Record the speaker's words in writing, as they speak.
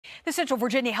The Central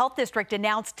Virginia Health District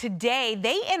announced today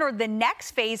they entered the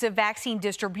next phase of vaccine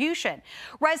distribution.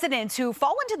 Residents who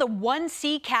fall into the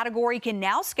 1C category can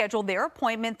now schedule their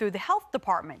appointment through the health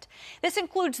department. This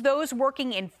includes those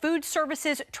working in food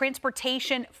services,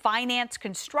 transportation, finance,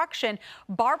 construction,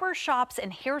 barber shops,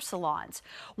 and hair salons.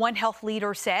 One health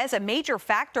leader says a major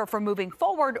factor for moving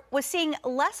forward was seeing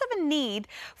less of a need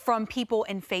from people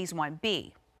in phase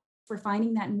 1B. We're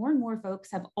finding that more and more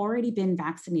folks have already been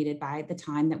vaccinated by the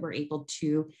time that we're able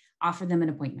to offer them an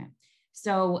appointment.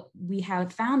 So we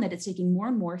have found that it's taking more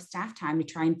and more staff time to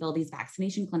try and fill these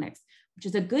vaccination clinics, which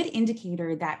is a good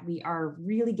indicator that we are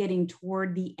really getting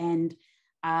toward the end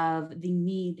of the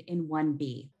need in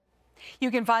 1B.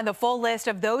 You can find the full list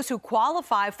of those who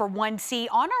qualify for 1C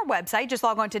on our website. Just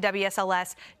log on to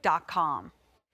WSLS.com.